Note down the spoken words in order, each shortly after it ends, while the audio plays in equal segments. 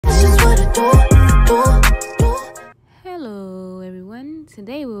Hello everyone,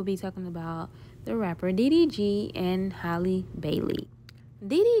 today we'll be talking about the rapper DDG and Halle Bailey.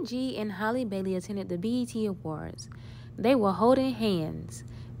 DDG and Halle Bailey attended the BET Awards. They were holding hands.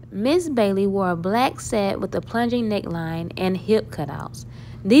 Miss Bailey wore a black set with a plunging neckline and hip cutouts.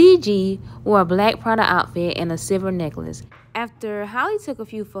 DDG wore a black Prada outfit and a silver necklace. After Halle took a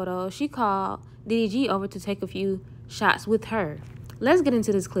few photos, she called DDG over to take a few shots with her. Let's get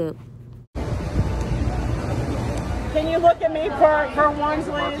into this clip. Can you look at me for once,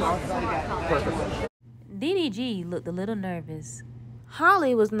 Liz? DDG looked a little nervous.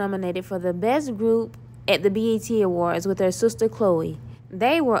 Halle was nominated for the Best Group at the BET Awards with her sister Chloe.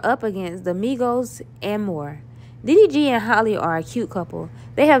 They were up against the Migos and more. DDG and Halle are a cute couple.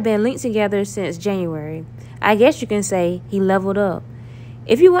 They have been linked together since January. I guess you can say he leveled up.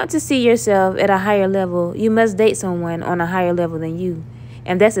 If you want to see yourself at a higher level, you must date someone on a higher level than you.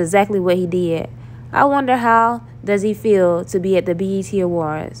 And that's exactly what he did. I wonder how does he feel to be at the BET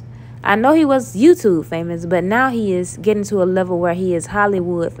Awards. I know he was YouTube famous, but now he is getting to a level where he is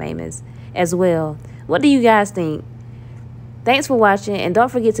Hollywood famous as well. What do you guys think? Thanks for watching, and don't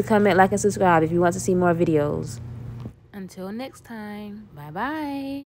forget to comment, like, and subscribe if you want to see more videos. Until next time, bye-bye.